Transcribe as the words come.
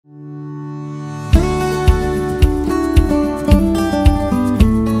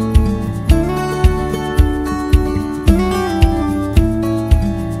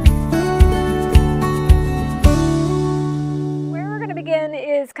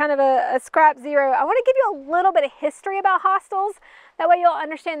kind of a scrap zero. I want to give you a little bit of history about hostels. That way you'll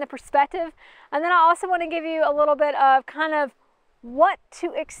understand the perspective. And then I also want to give you a little bit of kind of what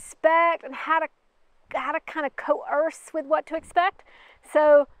to expect and how to kind of coerce with what to expect.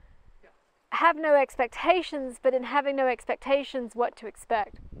 So have no expectations, but in having no expectations, what to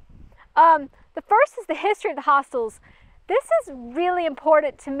expect. The first is the history of the hostels. This is really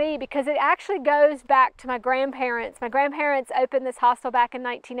important to me because it actually goes back to my grandparents. My grandparents opened this hostel back in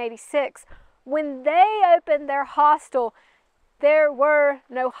 1986. When they opened their hostel, there were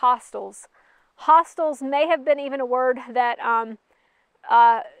no hostels. Hostels may have been even a word that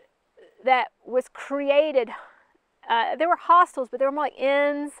that was created. There were hostels, but they were more like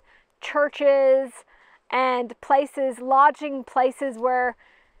inns, churches, and places, lodging places where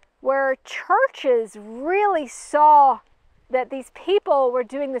churches really saw that these people were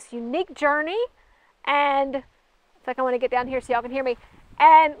doing this unique journey. And it's like I want to get down here so y'all can hear me.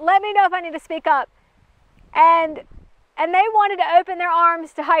 And let me know if I need to speak up. And they wanted to open their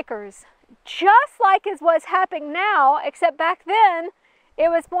arms to hikers, just like is what's happening now, except back then it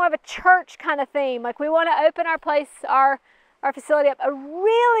was more of a church kind of theme. Like, we want to open our place, our facility up. A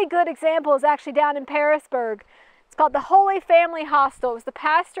really good example is actually down in Parisburg. It's called the Holy Family Hostel. It was the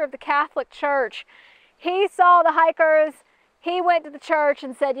pastor of the Catholic Church. He saw the hikers. He went to the church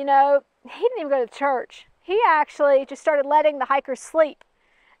and said, you know, he didn't even go to church. He actually just started letting the hikers sleep.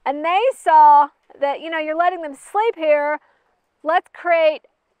 And they saw that, you know, you're letting them sleep here. Let's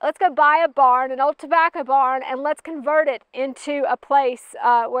go buy a barn, an old tobacco barn, and let's convert it into a place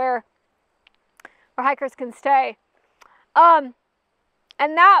where hikers can stay. And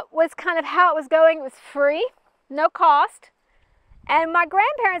that was kind of how it was going. It was free, no cost. And my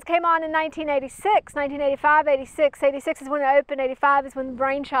grandparents came on in 1986, 1985, 86. 86 is when it opened, 85 is when the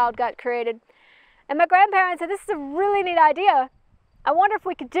Brainchild got created. And my grandparents said, this is a really neat idea. I wonder if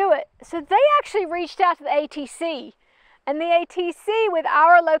we could do it. So they actually reached out to the ATC. And the ATC, with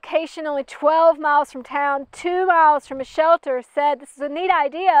our location only 12 miles from town, 2 miles from a shelter, said, this is a neat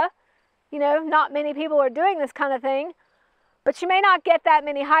idea. You know, not many people are doing this kind of thing. But you may not get that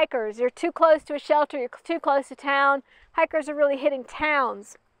many hikers. You're too close to a shelter, you're too close to town. Hikers are really hitting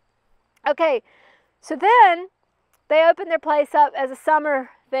towns. Okay, so then they opened their place up as a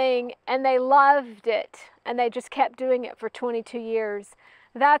summer thing and they loved it. And they just kept doing it for 22 years.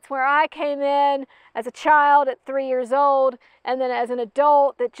 That's where I came in as a child at 3 years old, and then as an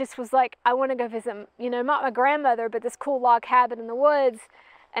adult that just was like, I want to go visit, you know, not my grandmother, but this cool log cabin in the woods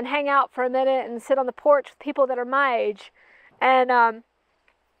and hang out for a minute and sit on the porch with people that are my age. And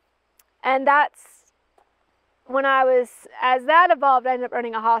that's when as that evolved, I ended up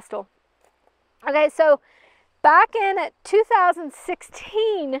running a hostel. Okay, so back in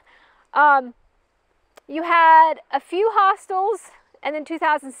 2016, you had a few hostels, and in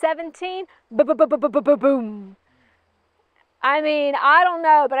 2017, boom. I mean, I don't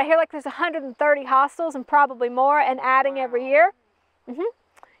know, but I hear like there's 130 hostels and probably more, and adding every year.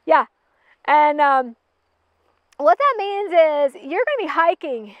 Yeah, and what that means is you're going to be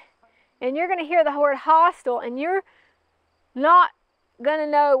hiking and you're going to hear the word hostel and you're not going to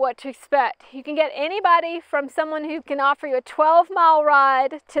know what to expect. You can get anybody from someone who can offer you a 12-mile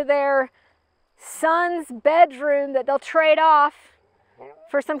ride to their son's bedroom that they'll trade off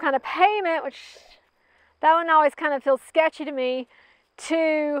for some kind of payment, which that one always kind of feels sketchy to me,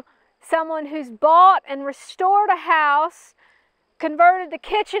 to someone who's bought and restored a house, converted the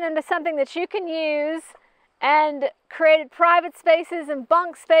kitchen into something that you can use, and created private spaces and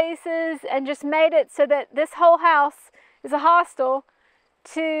bunk spaces and just made it so that this whole house is a hostel,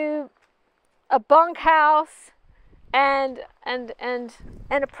 to a bunk house and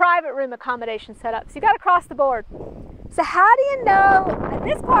a private room accommodation set up. So you got to cross the board. So how do you know, and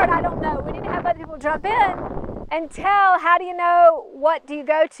this part I don't know, we need to have other people jump in and tell, how do you know what do you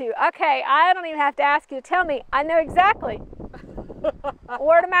go to? Okay, I don't even have to ask you to tell me. I know exactly.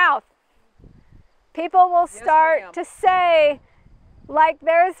 Word of mouth. People will start to say, like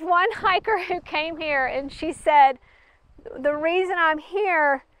there's one hiker who came here and she said, the reason I'm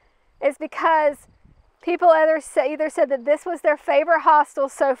here is because people either said that this was their favorite hostel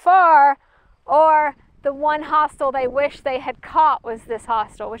so far, or the one hostel they wish they had caught was this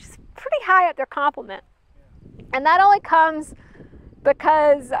hostel, which is pretty high up their compliment. And that only comes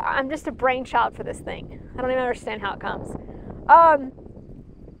because I'm just a brainchild for this thing. I don't even understand how it comes.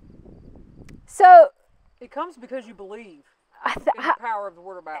 So it comes because you believe in the power of the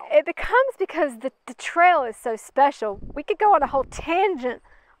word of mouth. It becomes because the trail is so special. We could go on a whole tangent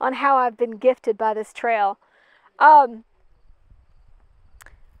on how I've been gifted by this trail. I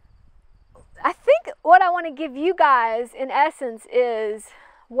think what I want to give you guys in essence is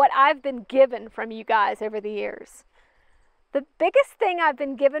what I've been given from you guys over the years. The biggest thing I've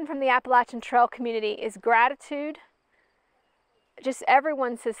been given from the Appalachian Trail community is gratitude. Just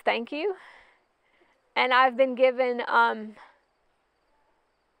everyone says thank you. And I've been given,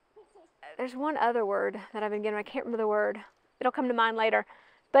 there's one other word that I've been given. I can't remember the word. It'll come to mind later.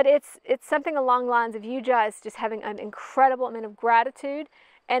 But it's something along the lines of you guys just having an incredible amount of gratitude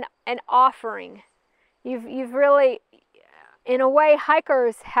and offering. You've really, in a way,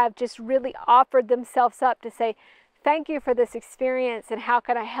 hikers have just really offered themselves up to say, thank you for this experience, and how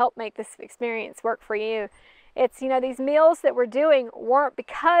can I help make this experience work for you? It's, you know, these meals that we're doing weren't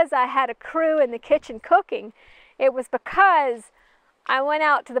because I had a crew in the kitchen cooking. It was because I went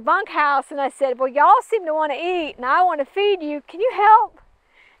out to the bunkhouse and I said, well, y'all seem to want to eat and I want to feed you. Can you help?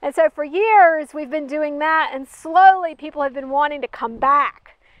 And so for years we've been doing that, and slowly people have been wanting to come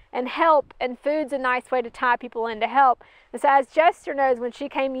back and help, and food's a nice way to tie people in to help. And so as Jester knows, when she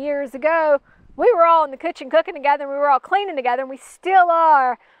came years ago, we were all in the kitchen cooking together, and we were all cleaning together, and we still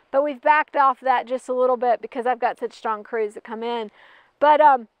are. But we've backed off that just a little bit because I've got such strong crews that come in. But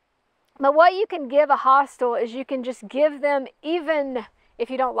what you can give a hostel is you can just give them, even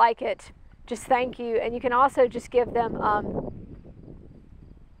if you don't like it, just thank you. And you can also just give them,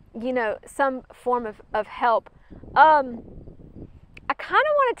 you know, some form of help. I kind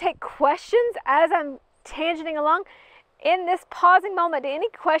of want to take questions as I'm tangenting along. In this pausing moment, do any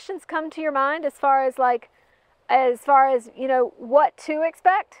questions come to your mind as far as you know, what to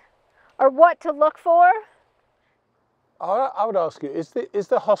expect or what to look for? I would ask you, is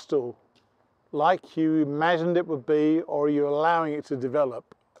the hostel like you imagined it would be, or are you allowing it to develop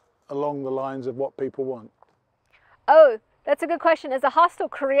along the lines of what people want? Oh, that's a good question. As a hostel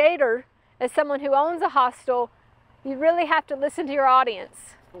creator, as someone who owns a hostel, you really have to listen to your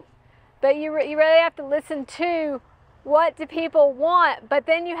audience. But you really have to listen to what do people want, but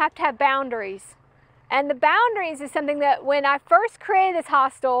then you have to have boundaries. And the boundaries is something that when I first created this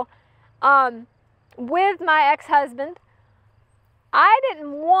hostel with my ex-husband, I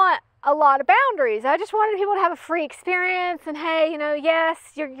didn't want a lot of boundaries. I just wanted people to have a free experience, and hey, you know, yes,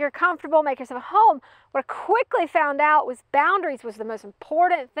 you're comfortable, make yourself at home. What I quickly found out was boundaries was the most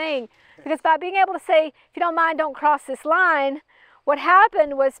important thing, because by being able to say, if you don't mind, don't cross this line, what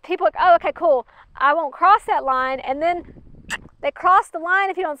happened was people like, oh, okay, cool, I won't cross that line, and then they cross the line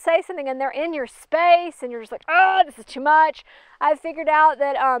if you don't say something, and they're in your space, and you're just like, oh, this is too much. I've figured out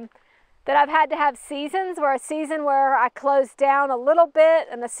that that I've had to have seasons, where a season where I close down a little bit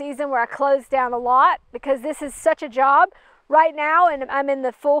and a season where I close down a lot, because this is such a job right now, and I'm in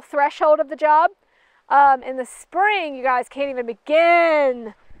the full threshold of the job. In the spring, you guys can't even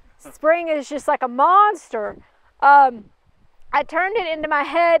begin. Spring is just like a monster. I turned it into my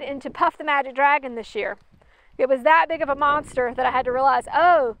head into Puff the Magic Dragon this year. It was that big of a monster that I had to realize,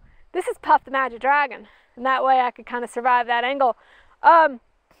 oh, this is Puff the Magic Dragon. And that way I could kind of survive that angle.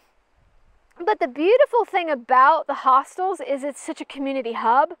 But the beautiful thing about the hostels is it's such a community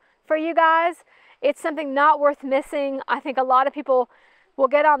hub for you guys. It's something not worth missing. I think a lot of people will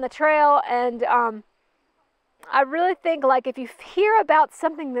get on the trail, and I really think, like, if you hear about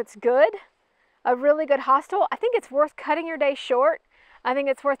something that's good, a really good hostel, I think it's worth cutting your day short. I think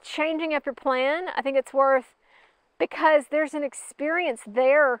it's worth changing up your plan. I think it's worth, because there's an experience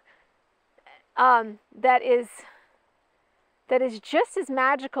there that is just as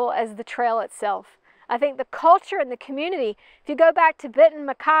magical as the trail itself. I think the culture and the community, if you go back to Benton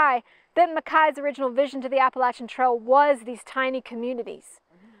MacKay's original vision to the Appalachian Trail was these tiny communities.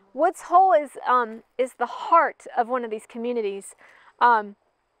 Woods Hole is the heart of one of these communities.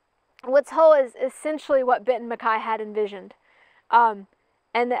 Woods Hole is essentially what Benton MacKay had envisioned. And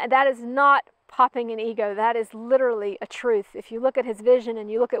that is not popping an ego. That is literally a truth. If you look at his vision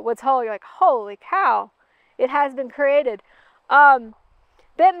and you look at Woods Hole, you're like, holy cow, it has been created. Benton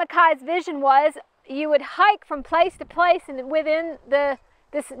MacKay's vision was you would hike from place to place, and within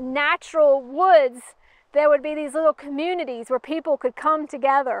this natural woods, there would be these little communities where people could come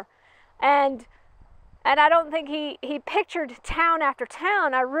together. And I don't think he pictured town after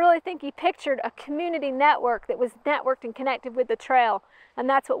town. I really think he pictured a community network that was networked and connected with the trail. And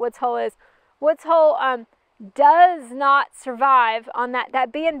that's what Woods Hole is. Woods Hole does not survive on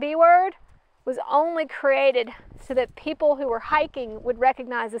that B&B word was only created so that people who were hiking would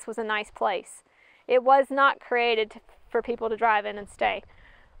recognize this was a nice place. It was not created for people to drive in and stay.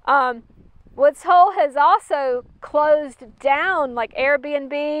 Woods Hole has also closed down, like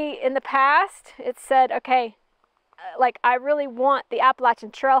Airbnb in the past. It said, okay, like, I really want the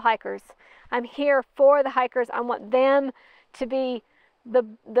Appalachian Trail hikers. I'm here for the hikers. I want them to be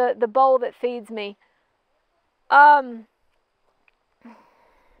the bowl that feeds me.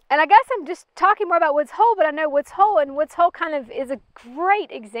 And I guess I'm just talking more about Woods Hole, but I know Woods Hole, and Woods Hole kind of is a great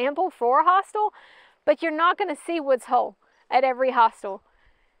example for a hostel, but you're not going to see Woods Hole at every hostel.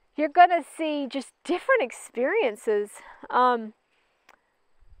 You're going to see just different experiences.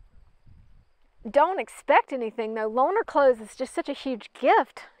 Don't expect anything though. Loaner clothes is just such a huge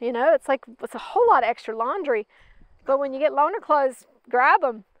gift, you know. It's a whole lot of extra laundry, but when you get loaner clothes, grab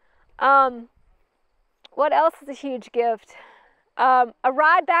them. What else is a huge gift? A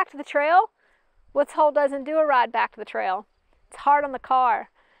ride back to the trail. Woods Hole doesn't do a ride back to the trail. It's hard on the car.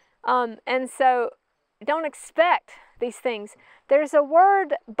 And so don't expect these things. There's a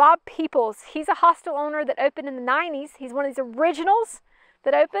word, Bob Peoples. He's a hostel owner that opened in the 90s. He's one of these originals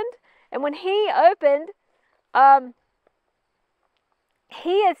that opened. And when he opened, he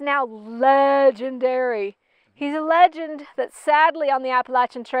is now legendary. He's a legend that sadly on the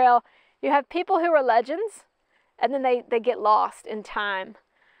Appalachian Trail, you have people who are legends, and then they get lost in time.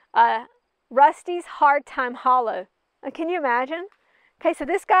 Rusty's Hard Time Hollow. Can you imagine? Okay, so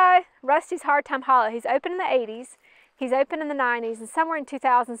this guy, Rusty's Hard Time Hollow, he's opened in the 80s, he's opened in the 90s, and somewhere in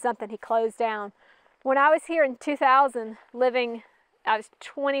 2000 something he closed down. When I was here in 2000 I was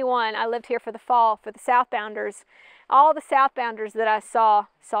 21, I lived here for the fall for the Southbounders. All the Southbounders that I saw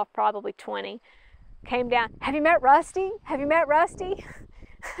probably 20, came down. Have you met Rusty? Have you met Rusty?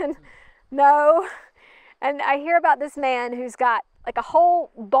 No. And I hear about this man who's got like a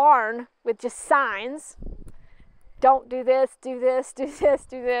whole barn with just signs. Don't do this, do this, do this,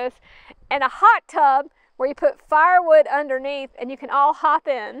 do this. And a hot tub where you put firewood underneath and you can all hop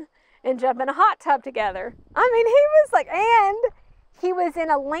in and jump in a hot tub together. I mean, he was like, and he was in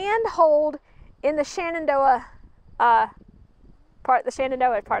a land hold in the Shenandoah part of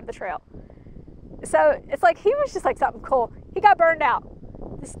the trail. So it's like he was just like something cool. He got burned out.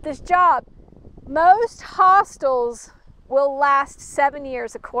 This job. Most hostels will last 7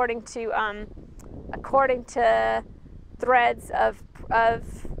 years according to threads of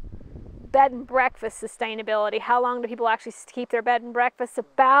bed and breakfast sustainability. How long do people actually keep their bed and breakfast?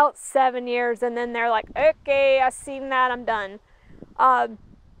 About 7 years, and then they're like, okay, I've seen that, I'm done.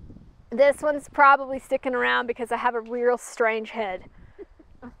 This one's probably sticking around because I have a real strange head.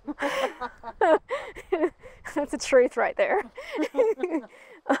 That's a truth right there.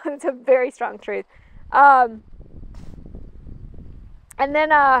 It's a very strong truth. And then,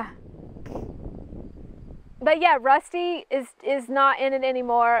 but yeah, Rusty is not in it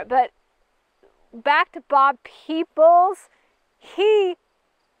anymore. But back to Bob Peoples, he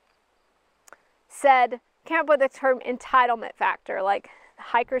said, can't put the term entitlement factor. Like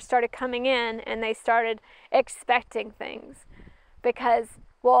hikers started coming in and they started expecting things because,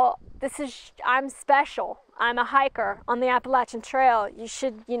 well, I'm special. I'm a hiker on the Appalachian Trail. You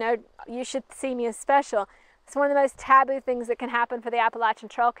should see me as special. It's one of the most taboo things that can happen for the Appalachian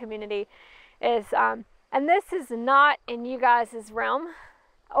Trail community is, and this is not in you guys' realm,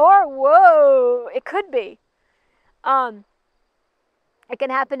 or whoa, it could be. It can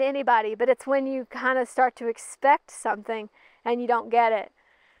happen to anybody, but it's when you kind of start to expect something and you don't get it.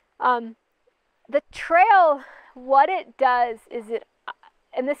 The trail, what it does is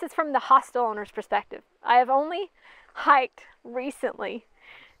and this is from the hostel owner's perspective. I have only hiked recently,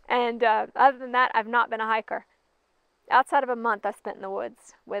 and other than that, I've not been a hiker. Outside of a month I spent in the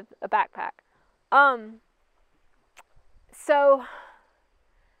woods with a backpack. So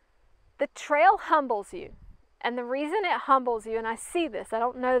the trail humbles you. And the reason it humbles you, and I see this, I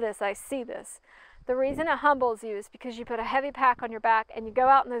don't know this, I see this. The reason it humbles you is because you put a heavy pack on your back and you go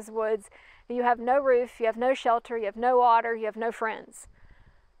out in those woods and you have no roof, you have no shelter, you have no water, you have no friends.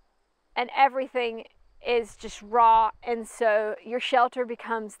 And everything is just raw, and so your shelter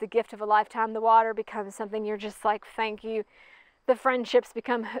becomes the gift of a lifetime. The water becomes something you're just like, thank you. The friendships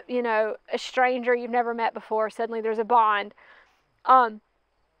become, a stranger you've never met before. Suddenly there's a bond.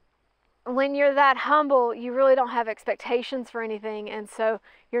 When you're that humble, you really don't have expectations for anything, and so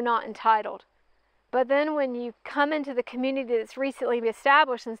you're not entitled. But then when you come into the community that's recently been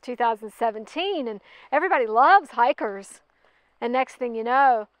established since 2017, and everybody loves hikers, and next thing you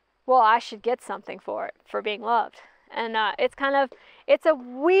know, well, I should get something for it, for being loved. And it's a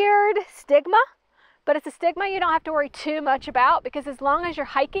weird stigma, but it's a stigma you don't have to worry too much about, because as long as you're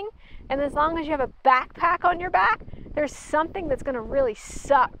hiking and as long as you have a backpack on your back, there's something that's going to really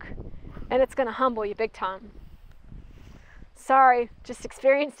suck, and it's going to humble you big time. Sorry, just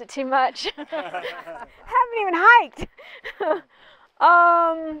experienced it too much. Haven't even hiked.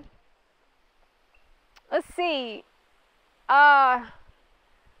 Let's see.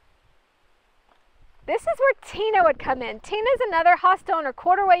 This is where Tina would come in. Tina's another hostel owner,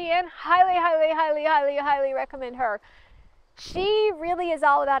 quarter way in. Highly, highly, highly, highly, highly recommend her. she really is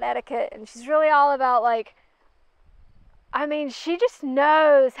all about etiquette, and she's really all about, like, I mean, she just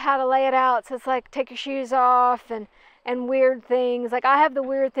knows how to lay it out. So it's like, take your shoes off, and weird things. Like, I have the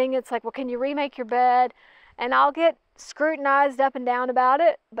weird thing. It's like, well, can you remake your bed? And I'll get scrutinized up and down about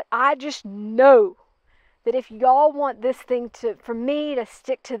it. But I just know that if y'all want this thing for me to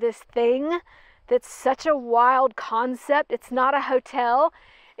stick to this thing that's such a wild concept, it's not a hotel.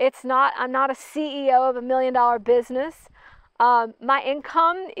 I'm not a CEO of $1 million business. My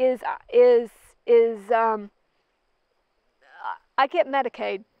income is I get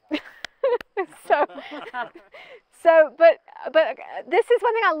Medicaid. But this is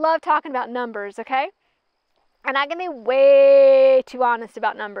one thing I love talking about, numbers, okay? And I can be way too honest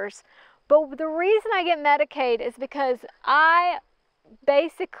about numbers. But the reason I get Medicaid is because I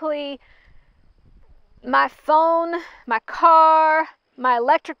basically, my phone, my car, my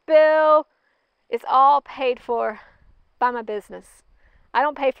electric bill is all paid for by my business. I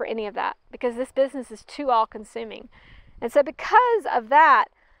don't pay for any of that because this business is too all-consuming. And so because of that,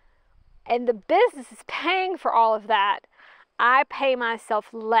 and the business is paying for all of that, I pay myself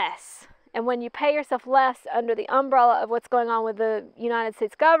less. And when you pay yourself less under the umbrella of what's going on with the United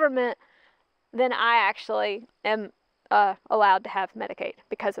States government, then I actually am allowed to have Medicaid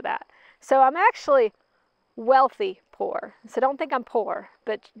because of that. So I'm actually wealthy poor. So don't think I'm poor,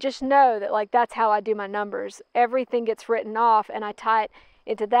 but just know that, like, that's how I do my numbers. Everything gets written off and I tie it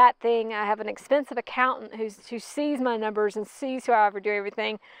into that thing. I have an expensive accountant who sees my numbers and sees how I ever do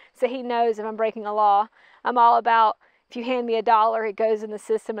everything, so he knows if I'm breaking a law. I'm all about, if you hand me $1, it goes in the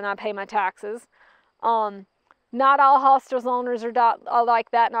system and I pay my taxes. Not all hostels owners are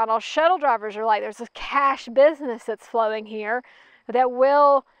like that. Not all shuttle drivers are like. There's a cash business that's flowing here that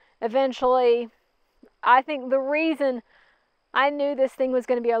will eventually, I think the reason I knew this thing was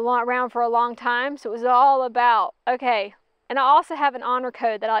going to be around for a long time, so it was all about, okay. And I also have an honor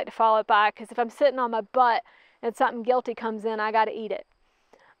code that I like to follow by, because if I'm sitting on my butt and something guilty comes in, I got to eat it.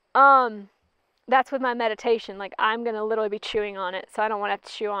 That's with my meditation. Like, I'm going to literally be chewing on it, so I don't want to have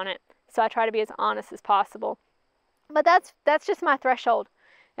to chew on it. So I try to be as honest as possible. But that's just my threshold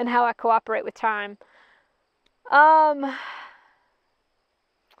and how I cooperate with time. What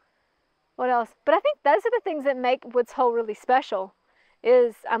else? But I think those are the things that make Woods Hole really special,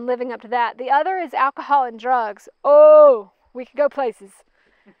 is I'm living up to that. The other is alcohol and drugs. Oh, we could go places.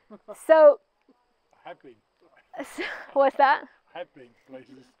 So, what's that? Have been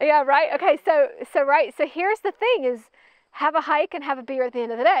places. Yeah, right. Okay, so here's the thing: is have a hike and have a beer at the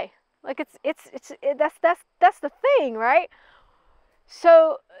end of the day. Like, that's the thing, right?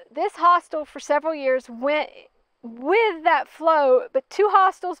 So this hostel for several years went with that flow, but 2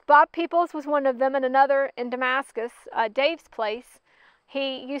 hostels. Bob Peoples was one of them, and another in Damascus, Dave's place.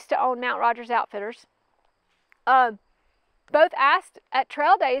 He used to own Mount Rogers Outfitters. Both asked me at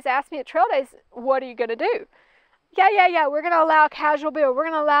Trail Days, what are you going to do? Yeah, we're going to allow casual beer. We're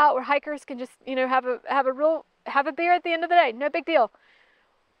going to allow it where hikers can just, have a beer at the end of the day. No big deal.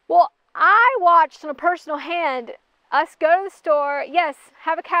 Well, I watched on a personal hand us go to the store, yes,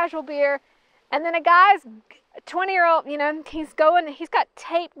 have a casual beer, and then a guy's 20-year-old, he's got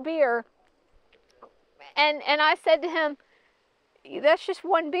taped beer, and I said to him, that's just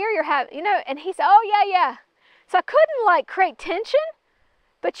one beer you're having, and he said, oh, yeah. So I couldn't, create tension,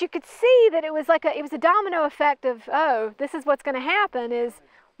 but you could see that it was a domino effect of, oh, this is what's going to happen is,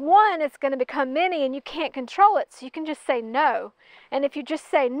 one, it's going to become many and you can't control it, so you can just say no. And if you just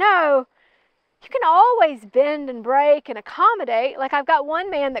say no, you can always bend and break and accommodate. Like, I've got one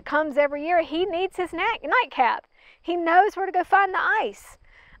man that comes every year, he needs his nightcap. He knows where to go find the ice.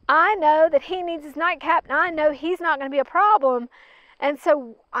 I know that he needs his nightcap, and I know he's not going to be a problem. And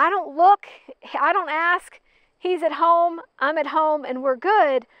so I don't ask. He's at home, I'm at home, and we're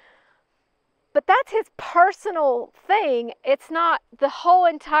good. But that's his personal thing. It's not, the whole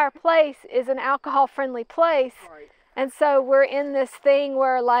entire place is an alcohol-friendly place. Right. And so we're in this thing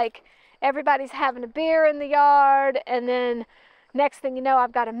where, everybody's having a beer in the yard, and then next thing you know,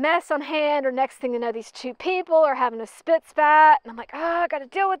 I've got a mess on hand, or next thing you know, these 2 people are having a spit spat, and I'm like, I got to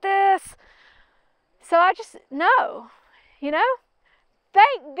deal with this. So I just, no,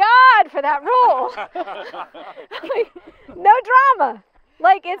 Thank God for that rule. No drama.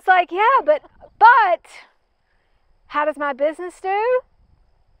 But how does my business do?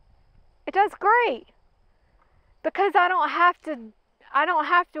 It does great. Because I don't have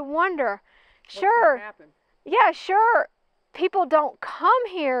to wonder. Sure. Yeah, sure. People don't come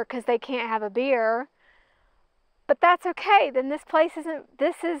here because they can't have a beer. But that's okay. Then this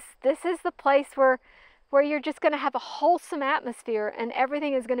is the place where you're just going to have a wholesome atmosphere, and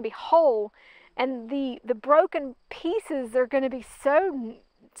everything is going to be whole. and the broken pieces are going to be so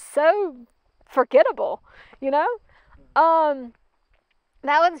forgettable, you know.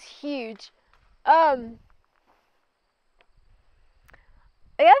 That one's huge. The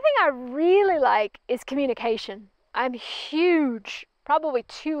other thing I really like is communication. I'm huge, probably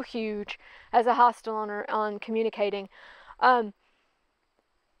too huge as a hostel owner on communicating.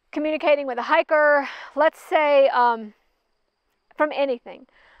 Communicating with a hiker, let's say from anything.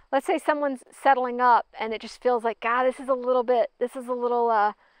 Let's say someone's settling up and it just feels like, God, this is a little,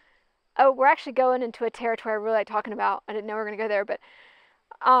 oh, we're actually going into a territory I really like talking about. I didn't know we were going to go there, but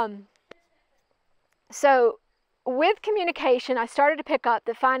so with communication, I started to pick up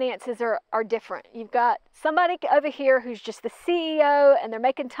that finances are different. You've got somebody over here who's just the CEO and they're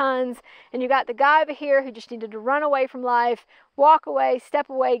making tons, and you got the guy over here who just needed to run away from life, walk away, step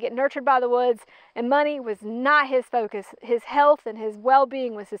away, get nurtured by the woods, and money was not his focus. His health and his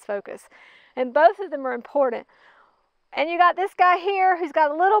well-being was his focus. And both of them are important. And you got this guy here who's got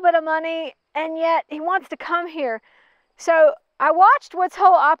a little bit of money, and yet he wants to come here. So I watched Woods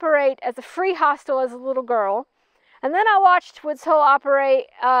Hole operate as a free hostel as a little girl. And then I watched Woods Hole operate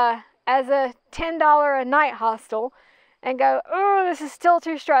as a $10 a night hostel and go, oh, this is still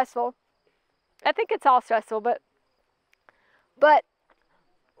too stressful. I think it's all stressful, but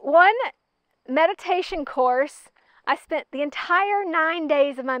one meditation course, I spent the entire 9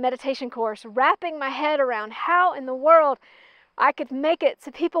 days of my meditation course wrapping my head around how in the world I could make it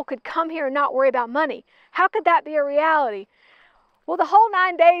so people could come here and not worry about money. How could that be a reality? Well, the whole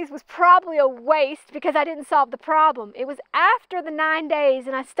 9 days was probably a waste because I didn't solve the problem. It was after the 9 days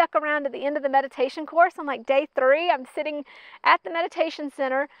and I stuck around at the end of the meditation course on like day 3. I'm sitting at the meditation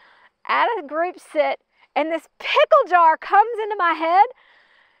center at a group sit and this pickle jar comes into my head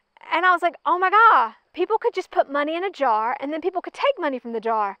and I was like, oh my God, people could just put money in a jar and then people could take money from the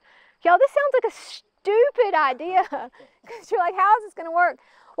jar. Y'all, this sounds like a stupid idea because you're like, how is this going to work?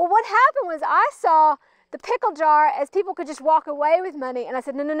 Well, what happened was I saw the pickle jar as people could just walk away with money. And I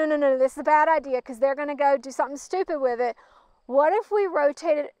said, no, this is a bad idea because they're going to go do something stupid with it. What if we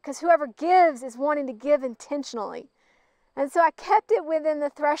rotated, because whoever gives is wanting to give intentionally. And so I kept it within the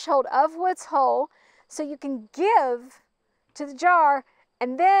threshold of Woods Hole so you can give to the jar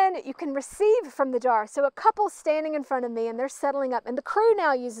and then you can receive from the jar. So a couple's standing in front of me and they're settling up. And the crew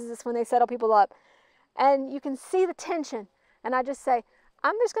now uses this when they settle people up. And you can see the tension. And I just say,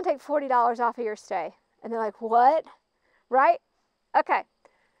 I'm just going to take $40 off of your stay. And they're like, what? Right? Okay.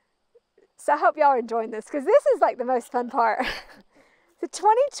 So I hope y'all are enjoying this because this is like the most fun part. The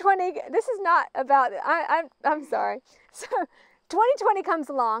 2020, this is not about, I'm sorry. So 2020 comes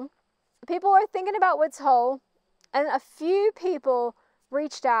along. People are thinking about Woods Hole and a few people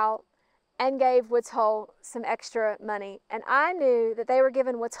reached out and gave Woods Hole some extra money. And I knew that they were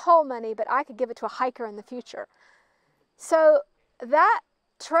giving Woods Hole money, but I could give it to a hiker in the future. So that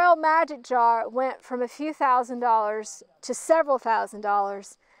Trail Magic jar went from a few $1,000s to several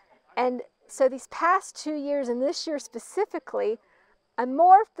 $1,000s. And so these past 2 years and this year specifically, I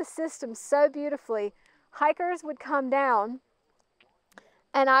morphed the system so beautifully. Hikers would come down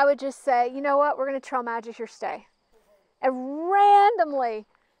and I would just say, you know what, we're going to Trail Magic your stay. And randomly,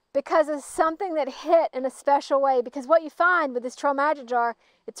 because of something that hit in a special way, because what you find with this Trail Magic jar,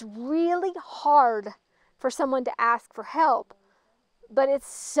 it's really hard for someone to ask for help. But it's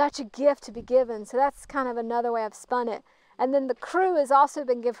such a gift to be given. So that's kind of another way I've spun it. And then the crew has also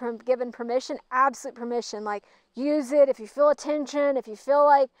been given permission, absolute permission. Like, use it if you feel a tension, if you feel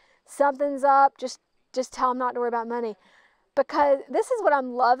like something's up, just tell them not to worry about money. Because this is what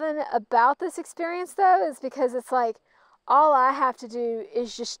I'm loving about this experience, though, is because it's like all I have to do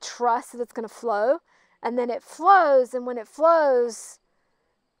is just trust that it's going to flow. And then it flows. And when it flows,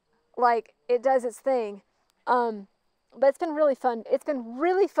 like, it does its thing. But it's been really fun. It's been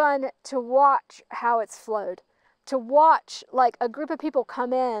really fun to watch how it's flowed. To watch like a group of people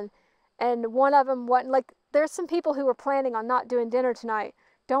come in and one of them wasn't like, there's some people who were planning on not doing dinner tonight.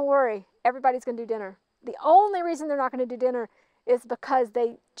 Don't worry, everybody's going to do dinner. The only reason they're not going to do dinner is because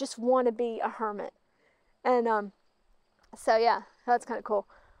they just want to be a hermit. And so yeah, that's kind of cool.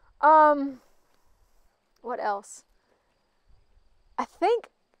 What else? I think,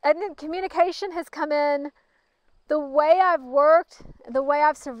 and then communication has come in. The way I've worked, the way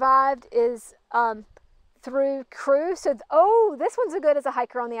I've survived is through crew. So, this one's as good as a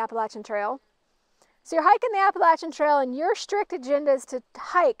hiker on the Appalachian Trail. So you're hiking the Appalachian Trail and your strict agenda is to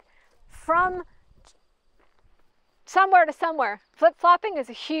hike from somewhere to somewhere. Flip-flopping is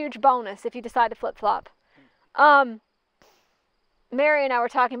a huge bonus if you decide to flip-flop. Mary and I were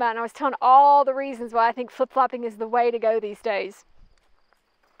talking about it and I was telling all the reasons why I think flip-flopping is the way to go these days.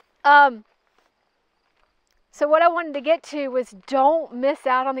 So what I wanted to get to was, don't miss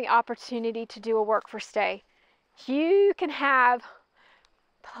out on the opportunity to do a work for stay. You can have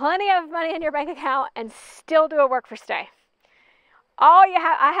plenty of money in your bank account and still do a work for stay.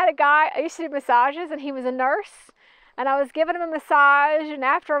 I had a guy, I used to do massages, and he was a nurse, and I was giving him a massage, and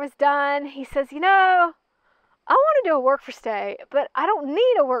after I was done, he says, you know, I want to do a work for stay, but I don't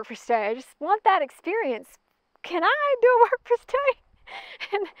need a work for stay. I just want that experience. Can I do a work for stay?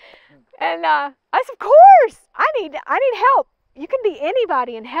 And I said, of course, I need help. You can be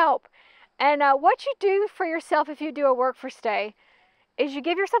anybody and help. And what you do for yourself if you do a work for stay is you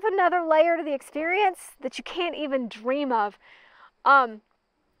give yourself another layer to the experience that you can't even dream of.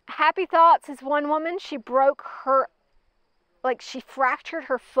 Happy Thoughts is one woman. She she fractured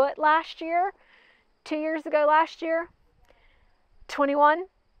her foot last year, 2 years ago last year, 21.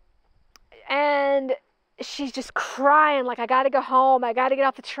 And she's just crying like, I got to go home. I got to get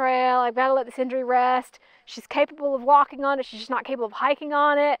off the trail. I've got to let this injury rest. She's capable of walking on it. She's just not capable of hiking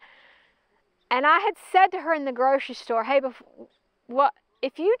on it. And I had said to her in the grocery store, hey,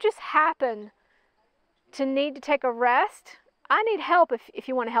 if you just happen to need to take a rest, I need help if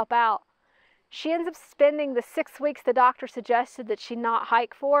you want to help out. She ends up spending the 6 weeks the doctor suggested that she not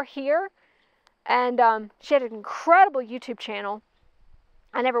hike for here. And she had an incredible YouTube channel.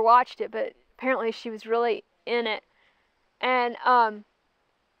 I never watched it, but apparently she was really in it. And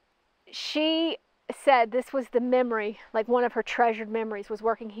she said this was the memory, like one of her treasured memories was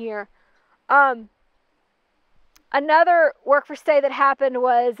working here. Another work for stay that happened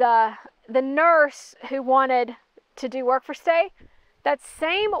was the nurse who wanted to do work for stay. That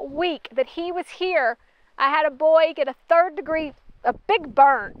same week that he was here, I had a boy get a 3rd degree, a big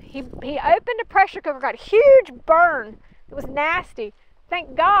burn. He opened a pressure cooker, got a huge burn. It was nasty.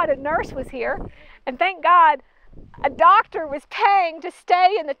 Thank God a nurse was here, and thank God a doctor was paying to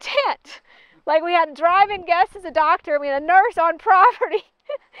stay in the tent. Like, we had drive-in guests as a doctor, and we had a nurse on property.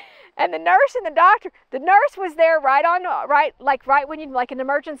 And the nurse and the nurse was there right when you like an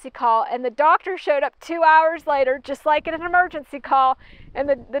emergency call, and the doctor showed up 2 hours later, just like in an emergency call, and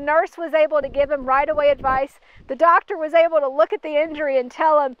the nurse was able to give him right away advice. The doctor was able to look at the injury and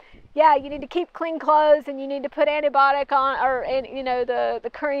tell him, yeah, you need to keep clean clothes, and you need to put antibiotic on, or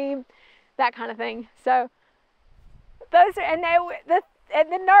the cream, that kind of thing. So those are,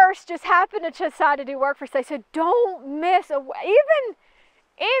 and the nurse just happened to decide to do work for stay. So don't miss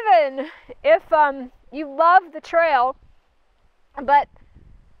even if you love the trail, but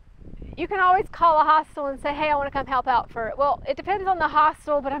you can always call a hostel and say, hey, I want to come help out for it. Well, it depends on the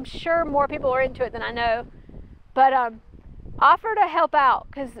hostel, but I'm sure more people are into it than I know. But offer to help out,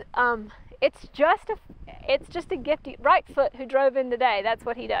 because it's just a gifty right foot who drove in today. That's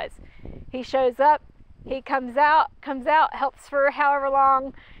what he does. He shows up, he comes out, helps for however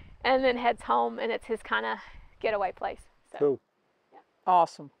long, and then heads home, and it's his kind of getaway place. So. Cool.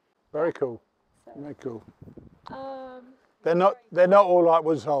 Awesome. Very cool. Very cool. They're not all like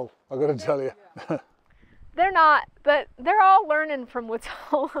Woods Hole, I've got to tell you. They're not, but they're all learning from Woods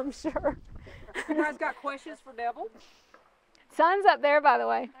Hole, I'm sure. You guys got questions for Neville? Sun's up there, by the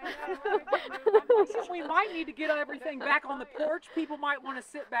way. We might need to get everything back on the porch. People might want to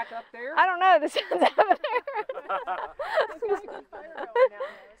sit back up there. I don't know. The sun's up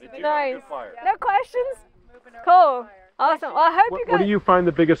there. Nice. No questions? Cool. Awesome. Well, I hope you guys... What do you find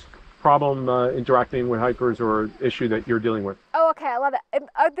the biggest problem interacting with hikers, or issue that you're dealing with? Oh, okay. I love it.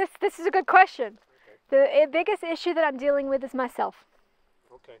 This is a good question. The biggest issue that I'm dealing with is myself.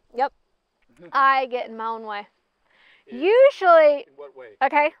 Okay. Yep. I get in my own way. Usually... In what way?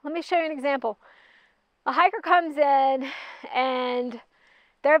 Okay, let me show you an example. A hiker comes in and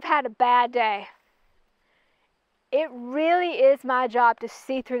they've had a bad day. It really is my job to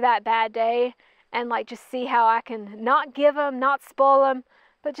see through that bad day and just see how I can not give them, not spoil them,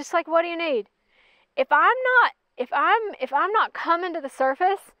 but just what do you need? If I'm not coming to the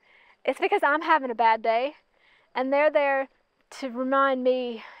surface, it's because I'm having a bad day, and they're there to remind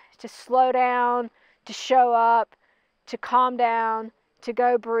me to slow down, to show up, to calm down, to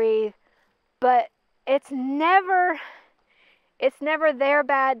go breathe. But it's never their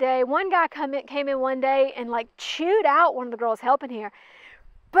bad day. One guy came in one day and chewed out one of the girls helping here.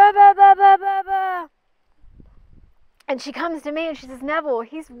 Ba ba ba ba ba ba. And she comes to me and she says, Neville,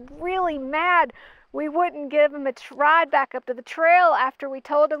 he's really mad. We wouldn't give him a ride back up to the trail after we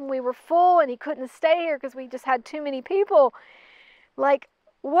told him we were full and he couldn't stay here because we just had too many people.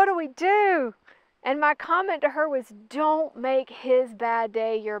 What do we do? And my comment to her was, don't make his bad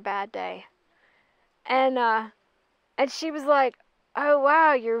day your bad day. And she was like, oh,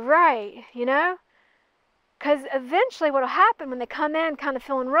 wow, you're right, Because eventually what will happen when they come in kind of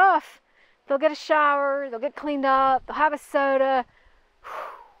feeling rough, They'll get a shower, they'll get cleaned up, they'll have a soda,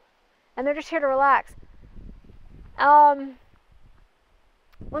 and they're just here to relax. Let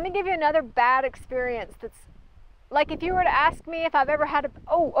me give you another bad experience that's like if you were to ask me if I've ever had a,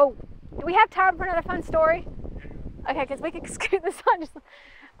 do we have time for another fun story? Okay, because we can scoot this on.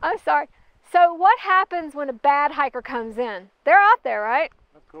 I'm sorry. So what happens when a bad hiker comes in? They're out there, right?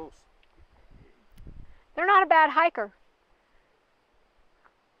 Of course. They're not a bad hiker.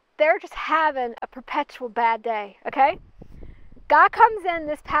 They're just having a perpetual bad day, okay? Guy comes in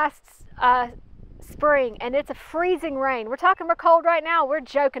this past spring and it's a freezing rain. We're cold right now. We're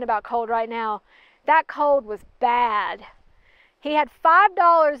joking about cold right now. That cold was bad. He had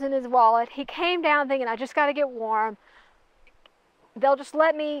 $5 in his wallet. He came down thinking, I just got to get warm. They'll just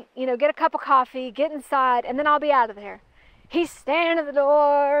let me, get a cup of coffee, get inside, and then I'll be out of there. He's standing at the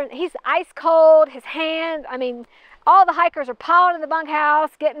door. He's ice cold. His hands, all the hikers are piling in the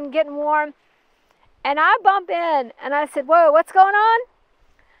bunkhouse, getting warm. And I bump in, and I said, whoa, what's going on?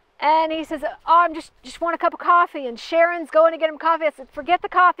 And he says, I'm just want a cup of coffee. And Sharon's going to get him coffee. I said, forget the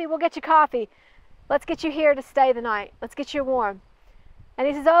coffee. We'll get you coffee. Let's get you here to stay the night. Let's get you warm. And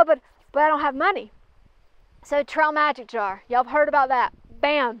he says, oh, but I don't have money. So Trail Magic Jar. Y'all have heard about that.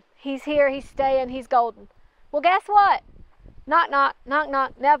 Bam. He's here. He's staying. He's golden. Well, guess what? Knock, knock, knock,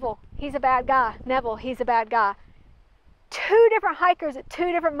 knock. Neville. He's a bad guy. Neville. He's a bad guy. 2 different hikers at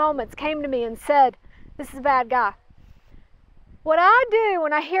 2 different moments came to me and said, this is a bad guy. What I do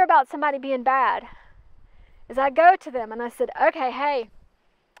when I hear about somebody being bad is I go to them and I said, okay, hey,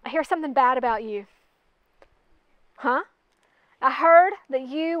 I hear something bad about you. Huh? I heard that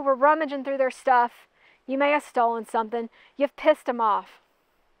you were rummaging through their stuff. You may have stolen something. You've pissed them off.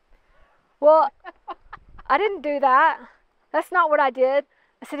 Well, I didn't do that. That's not what I did.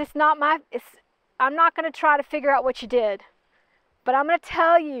 I said, I'm not going to try to figure out what you did. But I'm going to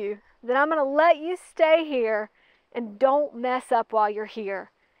tell you that I'm going to let you stay here and don't mess up while you're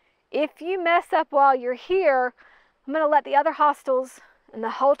here. If you mess up while you're here, I'm going to let the other hostels and the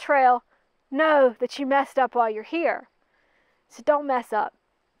whole trail know that you messed up while you're here. So don't mess up.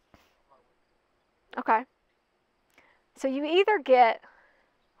 Okay. So you either get,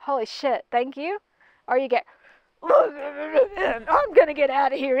 holy shit, thank you, or you get, I'm going to get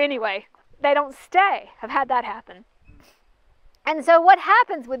out of here anyway. They don't stay. I've had that happen. And so what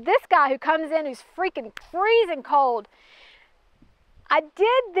happens with this guy who comes in who's freaking freezing cold, I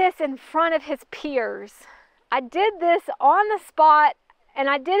did this in front of his peers. I did this on the spot, and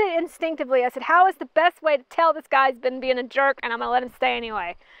I did it instinctively. I said, how is the best way to tell this guy's been being a jerk, and I'm going to let him stay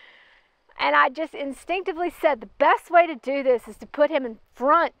anyway? And I just instinctively said, the best way to do this is to put him in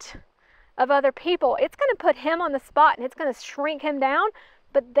front of other people. It's going to put him on the spot, and it's going to shrink him down,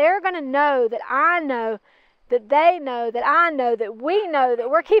 but they're going to know that I know, that they know, that I know, that we know, that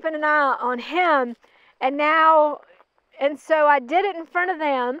we're keeping an eye on him. And so I did it in front of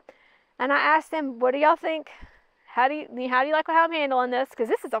them, and I asked them, what do y'all think? How do you like how I'm handling this? Because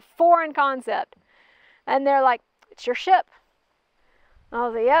this is a foreign concept. And they're like, it's your ship. I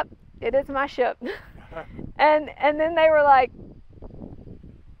was like, yep, it is my ship. and then they were like,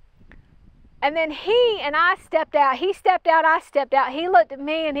 and then I stepped out. He stepped out, I stepped out. He looked at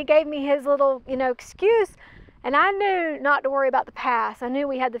me and he gave me his little, excuse. And I knew not to worry about the past. I knew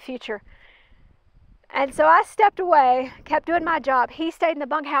we had the future. And so I stepped away, kept doing my job. He stayed in the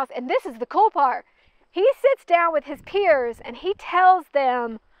bunkhouse. And this is the cool part. He sits down with his peers and he tells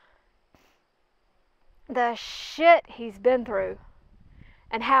them the shit he's been through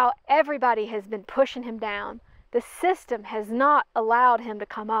and how everybody has been pushing him down. The system has not allowed him to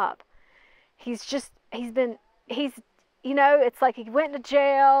come up. It's like he went to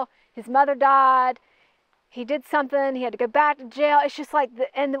jail, his mother died, he did something, he had to go back to jail. It's just like,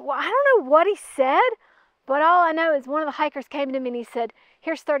 I don't know what he said, but all I know is one of the hikers came to me and he said,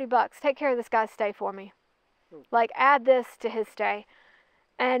 here's $30, take care of this guy's stay for me. Like, add this to his stay.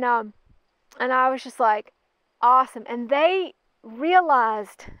 And I was just like, awesome. And they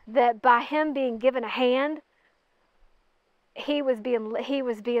realized that by him being given a hand, he was being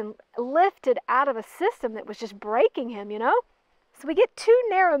lifted out of a system that was just breaking him, So we get too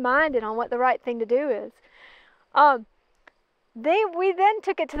narrow-minded on what the right thing to do is. We then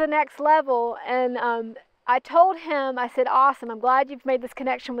took it to the next level, and I told him, I said, awesome, I'm glad you've made this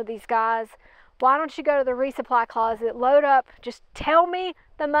connection with these guys. Why don't you go to the resupply closet, load up, just tell me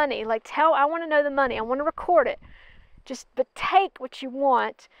the money. I want to know the money. I want to record it. But take what you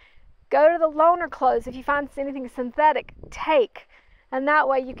want. Go to the loaner clothes. If you find anything synthetic, take. And that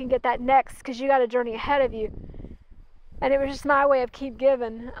way you can get that next, because you got a journey ahead of you. And it was just my way of keep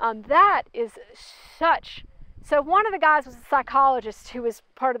giving. That is such So one of the guys was a psychologist who was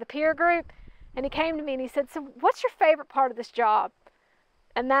part of the peer group, and he came to me and he said, so what's your favorite part of this job?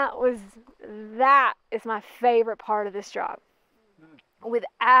 And that is my favorite part of this job.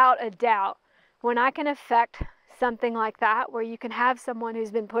 Without a doubt, when I can affect something like that, where you can have someone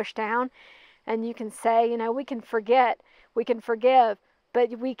who's been pushed down and you can say, you know, we can forget, we can forgive,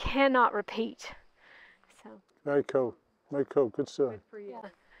 but we cannot repeat. So Very cool. Very cool. Good stuff. Good for you. yeah.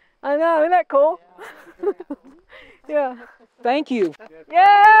 I know, isn't that cool? Yeah. Thank you.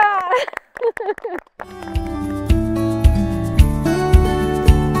 Yeah.